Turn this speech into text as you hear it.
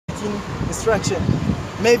parking instruction.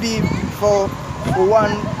 Maybe for 1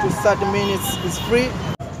 to 30 minutes is free.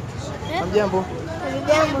 Hamjambo?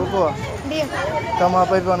 Hamjambo. Ndio. Kama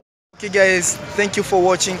hapa hivi. Okay guys, thank you for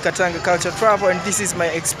watching Katanga Culture Travel, and this is my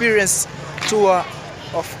experience tour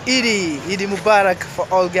of Eid Mubarak for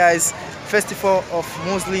all guys, festival of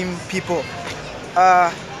Muslim people.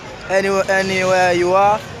 Anywhere you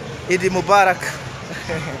are, Eid Mubarak.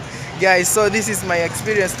 Guys, so this is my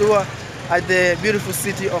experience tour at the beautiful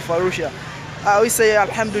city of Arusha. We say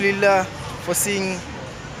Alhamdulillah for seeing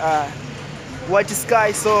white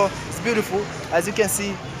sky, so it's beautiful as you can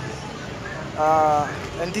see.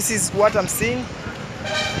 And this is what I'm seeing.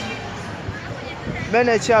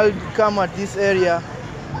 Many child come at this area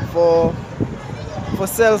for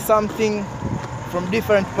sell something from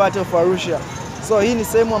different parts of Arusha. So hii ni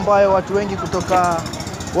sehemu ambayo watu wengi kutoka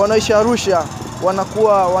wanaishi Arusha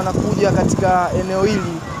wanakuja katika eneo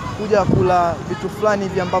hili kuja kula vitu fulani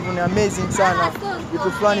hivi ambavyo ni amazing sana,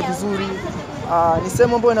 vitu fulani vizuri. Ni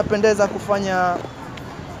sehemu ambayo inapendeza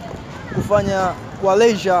kufanya kwa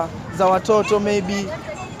leisure za watoto maybe.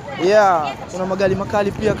 Yeah, kuna magari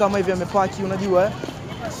makali pia kama hivi yamepaki, unajua eh?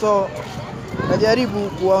 So najaribu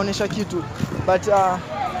kuwaonesha kitu, but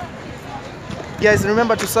guys,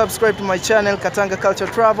 remember to subscribe to my channel Katanga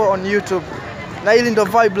Culture Travel on YouTube. Na hili ndo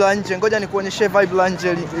vibe la nje, ngoja nikuonyeshe vibe la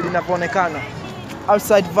nje linavyoonekana.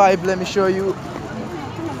 Outside vibe, let me show you.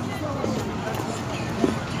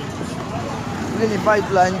 Hili ni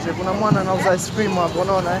vibe la nje. Kuna mwana anauza ice cream hapo,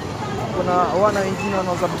 unaona eh? Kuna wana wengine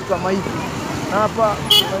wanauza vitu kama hivi. Na hapa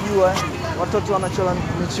unajua watoto wanachora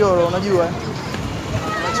michoro, unajua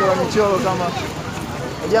wanachora michoro kama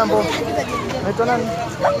jambo. Unaitwa nani?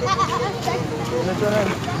 Unaitwa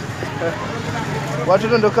nani?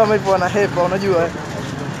 Watoto ndo kama hivyo wanahepa, unajua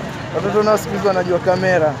watoto nao siku hizi wanajua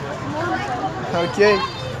kamera. Okay,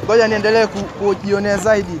 ngoja niendelee kujionea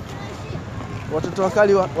zaidi watoto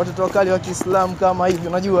wakali wa Kiislamu kama hivi,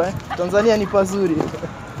 unajua Tanzania ni pazuri.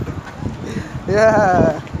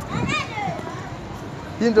 Yeah,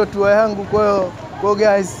 hii ndo tour yangu. Kwa hiyo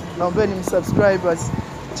guys, naombeni msubscribe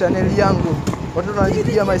channel yangu. Watoto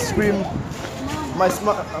wanajipigia my ice cream,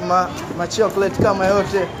 my chocolate kama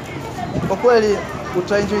yote. Kwa kweli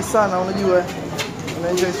utaenjoy sana, unajua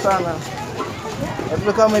unaenjoy sana.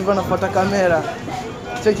 Watoto kama hivyo wanafuata kamera.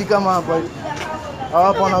 Cheki kama hapa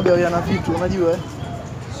hapo wanagawiana vitu, unajua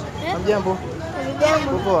Hamjambo?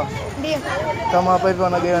 Hamjambo. Poa. Ndio. Kama hapa hivi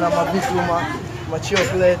wanagawiana mavitu ma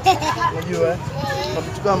chocolate, unajua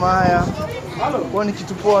vitu kama haya. Kwa ni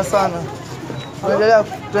kitu poa sana.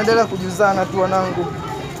 Tuendelea kujuzana tu wanangu.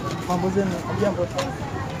 Mambo zenu, hamjambo?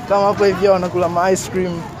 Kama hapa hivi wanakula ma ice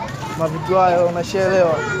cream, mavitu hayo,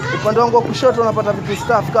 unashaelewa. Upande wangu wa kushoto unapata vitu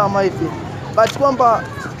stuff kama hivi. But kwamba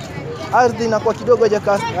ardhi inakuwa kidogo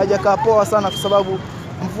hajakaa poa sana kwa sababu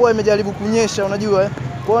mvua imejaribu kunyesha, unajua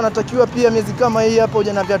Kwa hiyo natakiwa pia miezi kama hii hapa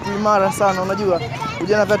uje na viatu imara sana, unajua.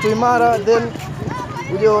 Uje na viatu imara, then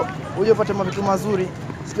uje upate mavitu mazuri.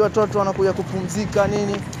 Sikia watoto wanakuja kupumzika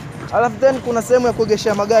nini. Alafu then kuna sehemu ya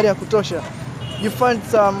kuegeshea magari ya kutosha. You find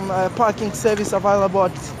some parking service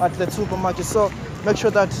available at the supermarket, so make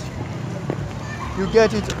sure that you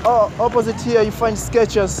get it. Opposite here you find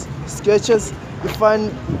Skechers, you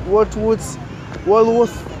find Woolworth,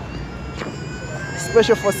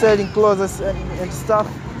 special for selling clothes and stuff.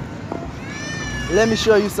 Let me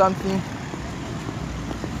show you something.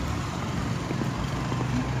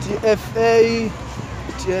 TFA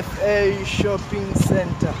shopping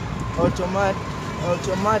center,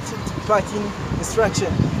 automatic parking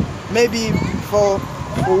instruction. Maybe for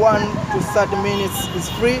 1 to 30 minutes is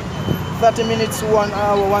free. 30 minutes, 1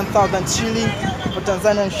 hour, 1,000 shillings for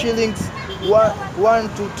Tanzanian shillings. 1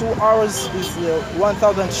 to 2 hours is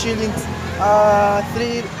 1,000 shillings.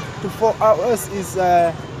 3 to 4 hours is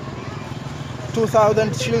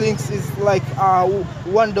 2,000 shillings, is like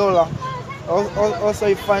 $1. Also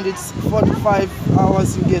you find it's 4 to 5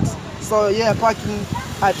 hours you get. So yeah, parking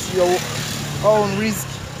at your own risk.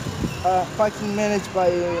 Parking managed by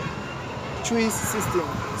a choice system.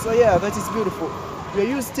 So yeah, that is beautiful. You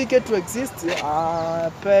use ticket to exist.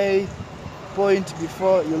 Pay point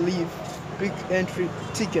before you leave. Big entry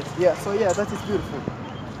ticket. Yeah, so yeah, that is beautiful.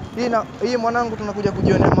 Hii mwanangu tunakuja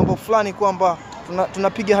kujionea mambo fulani kwamba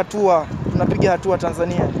tunapiga hatua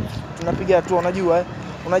Tanzania. Tunapiga hatua, unajua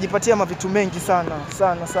unajipatia mavitu mengi sana.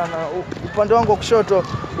 Upande wangu wa kushoto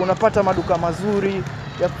unapata maduka mazuri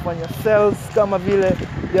ya kufanya sales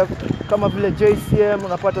kama vile JCM,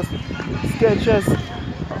 unapata Skechers.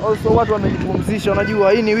 Also watu wamejipumzisha,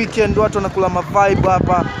 unajua hii ni weekend, watu wanakula vibe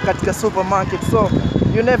hapa katika supermarket, so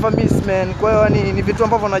you never miss man. Kwa hiyo ni vitu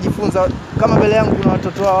ambavyo najifunza. Kama mbele yangu kuna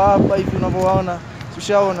watoto wao hapa hivi unavyowaona,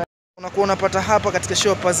 ushaona. unakuwa unapata hapa katika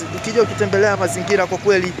shoppers. Ukija ukitembelea mazingira kwa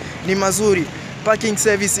kweli ni mazuri. Parking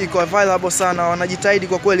service iko available sana. Wanajitahidi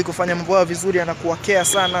kwa kweli kufanya mambo yao vizuri, yanakuwa care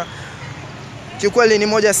sana. Kiukweli ni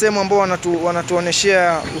moja sehemu ambao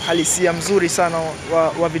wanatuoneshea uhalisia mzuri sana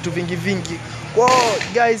wa vitu vingi. Kwa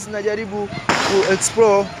guys, najaribu ku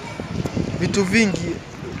explore vitu vingi.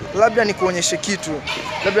 Labda nikuonyeshe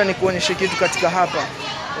kitu katika hapa.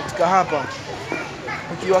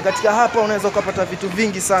 Ukiwa katika hapa unaweza kupata vitu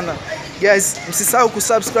vingi sana. Guys, msisahau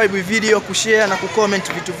kusubscribe video, kushare na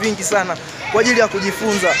kucomment vitu vingi sana kwa ajili ya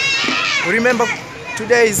kujifunza. Remember,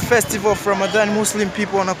 today is festival for Ramadan. Muslim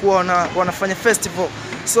people wanakuwa wanafanya festival.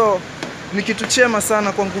 So ni kitu chema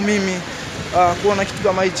sana kwangu mimi kuona kitu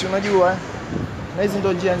kama hichi, unajua na hizi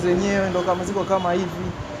ndo njia zenyewe, ndo kama ziko kama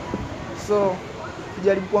hivi. So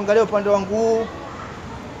kijaribu kuangalia upande wangu huu.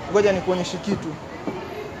 Ngoja nikuonyeshe kitu.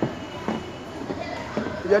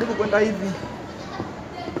 Kijaribu kwenda hivi.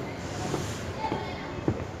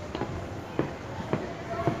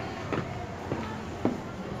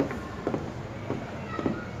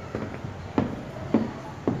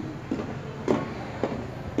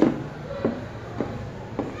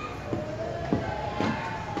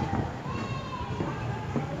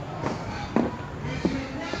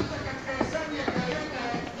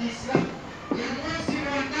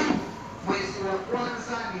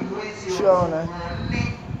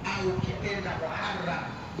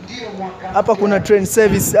 Hapa kuna train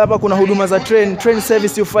service, hapa kuna huduma za train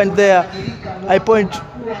service you find there. I point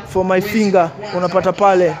for my finger, unapata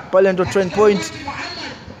pale ndo train point.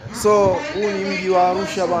 So huu ni mji wa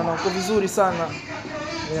Arusha bana, uko vizuri sana.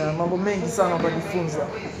 Yeah, mambo mengi sana utajifunza.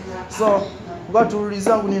 So ngoja turudi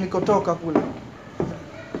zangu nilikotoka kule.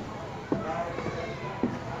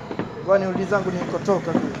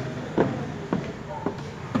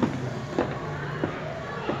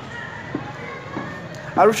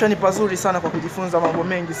 Arusha ni pazuri sana kwa kujifunza mambo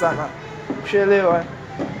mengi sana. Ushaelewa?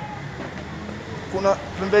 Kuna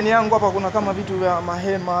pembeni yangu hapa kuna kama vitu vya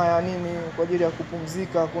mahema ya nini kwa ajili ya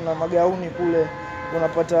kupumzika, kuna magauni kule,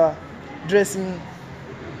 unapata dressing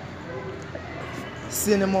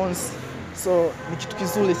cinnamons. So ni kitu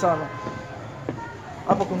kizuri sana.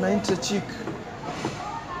 Hapa kuna Interchick.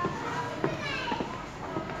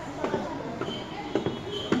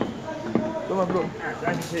 Kama bro.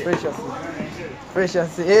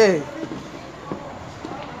 Precious. Hey.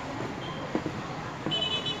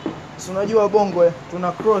 Si unajua Bongo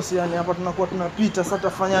tuna cross, yani hapa tunakuwa tunapita. Sasa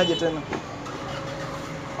tafanyaje tena?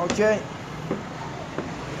 Okay.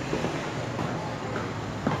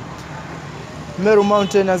 Meru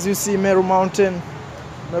Mountain, as you see, Meru Mountain.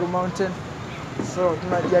 So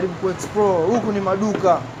tunajaribu ku explore. Huku ni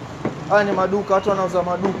maduka. Haya ni maduka, watu wanauza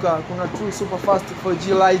maduka. Kuna True Super Fast for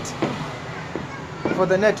G-Lite, for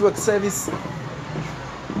the network service.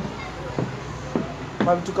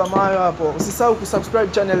 Mavitu kama hayo hapo. Usisahau kusubscribe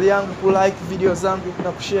channel yangu, kulike video zangu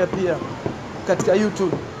na kushare pia katika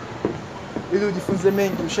YouTube ili ujifunze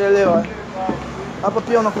mengi, ushaelewa? Hapa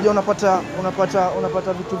pia unakuja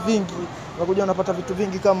unapata vitu vingi. Unapata vitu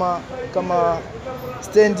vingi kama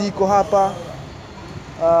stand iko hapa.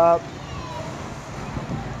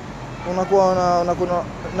 Unakuwa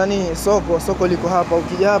nani, soko liko hapa.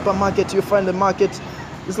 Ukija hapa market, you find the market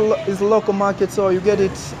is a local market, so you get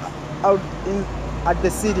it out at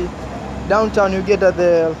the city. Downtown you get at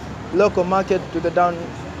the local market to the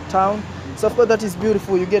downtown. So of course that is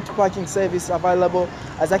beautiful. You get parking service available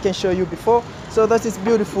as I can show you before. So that is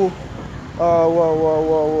beautiful.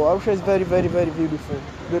 Wow. Arusha is very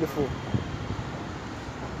beautiful.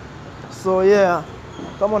 So yeah,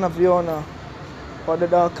 kama unavyoona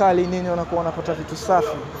wadada wakali nini wanakuwa wanapata vitu safi.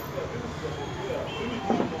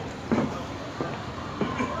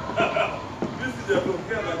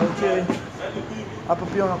 Okay. Hapa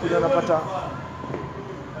pia unakuja unapata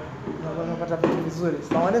vitu vizuri.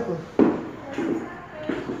 Asalamu alaykum.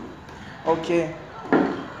 Okay.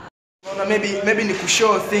 Maybe ni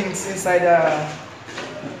kushow things inside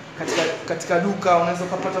katika duka. Unaweza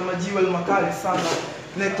kupata majiwe makali sana,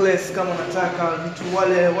 necklace kama unataka vitu,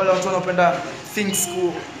 wale watu wanapenda things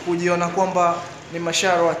kujiona kwamba ni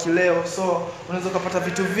masharo wa kileo. So unaweza kupata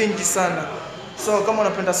vitu vingi sana. So kama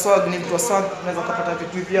unapenda swag, ni mtu wa swag, unaweza kupata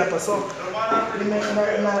vitu hivi hapa. So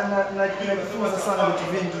nimejifunza sana vitu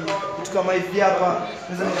vingi. Vitu kama hivi hapa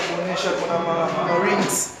naweza kuonyesha,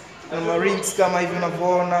 kuna rings kama hivi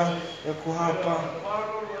unavyoona yako hapa.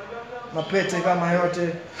 Mapete kama yote.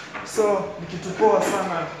 So ni kitu poa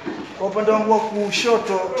sana. Kwa upande wangu wa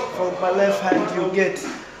kushoto, for my left hand you get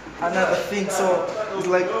another thing. So it's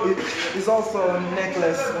like it's also a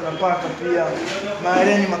necklace unapata pia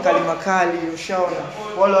mahereni makali ushaona,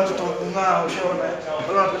 wale watoto kung'aa ushaona,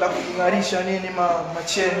 wale wanapenda kung'arisha nini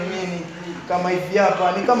macheni nini kama hivi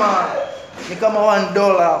hapa ni kama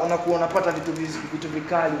 $1 unakuwa unapata vitu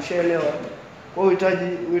vikali, ushaelewa. Kwa hiyo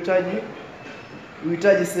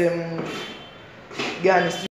uhitaji sehemu gani